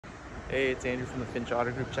Hey, it's Andrew from the Finch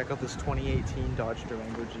Auto Group. Check out this 2018 Dodge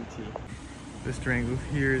Durango GT. This Durango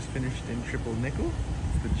here is finished in triple nickel.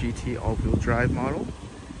 It's the GT all-wheel drive model.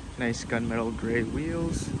 Nice gunmetal gray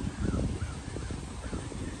wheels.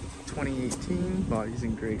 2018, body's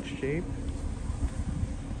in great shape.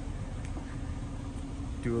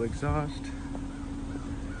 Dual exhaust.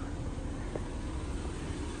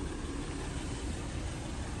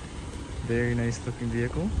 Very nice looking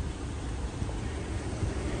vehicle.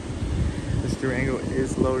 This Durango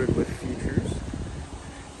is loaded with features.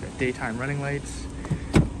 Got daytime running lights,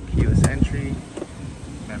 keyless entry,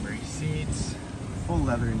 memory seats, full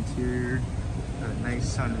leather interior, got a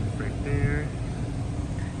nice sunroof right there.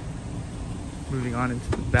 Moving on into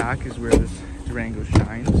the back is where this Durango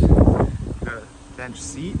shines. Got a bench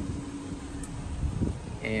seat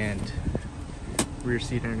and rear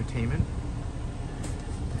seat entertainment.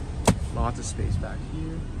 Lots of space back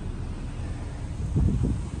here.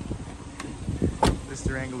 This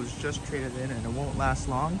Durango was just traded in and it won't last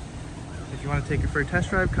long. If you want to take it for a test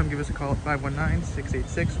drive, come give us a call at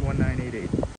 519-686-1988.